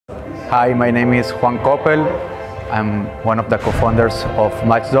Hi, my name is Juan Coppel. I'm one of the co-founders of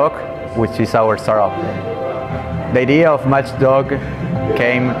Matchdog, which is our startup. The idea of Matchdog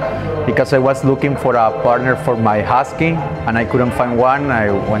came because I was looking for a partner for my husky and I couldn't find one.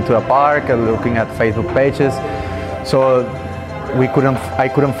 I went to a park looking at Facebook pages. So I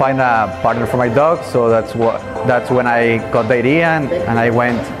couldn't find a partner for my dog, so that's when I got the idea and I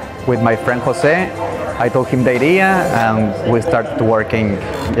went with my friend Jose. I told him the idea and we started working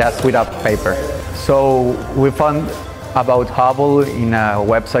just with a paper. So we found about Hubble in a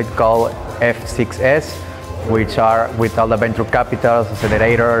website called F6S, which are with all the venture capitals,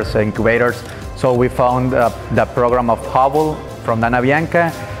 accelerators, incubators. So we found the program of Hubble from Nana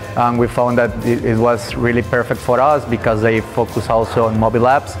Bianca, and we found that it was really perfect for us because they focus also on mobile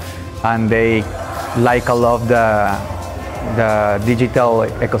apps and they like a lot the digital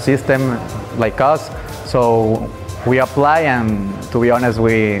ecosystem like us. So we apply, and to be honest,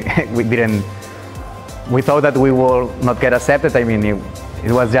 we thought that we will not get accepted. I mean,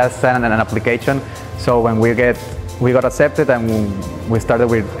 it was just an application. So when we got accepted and we started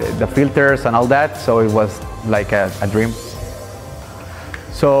with the filters and all that, so it was like a dream.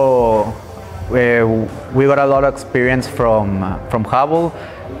 So we got a lot of experience from Hubble.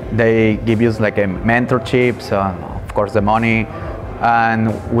 They give us like a mentorships, of course the money, and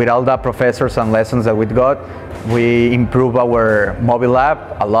with all the professors and lessons that we got, we improve our mobile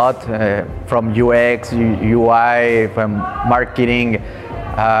app a lot, from UX, UI, from marketing.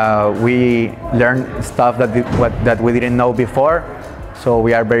 We learned stuff that we didn't know before, so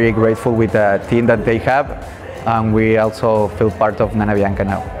we are very grateful with the team that they have, and we also feel part of Nana Bianca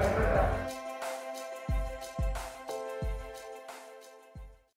now.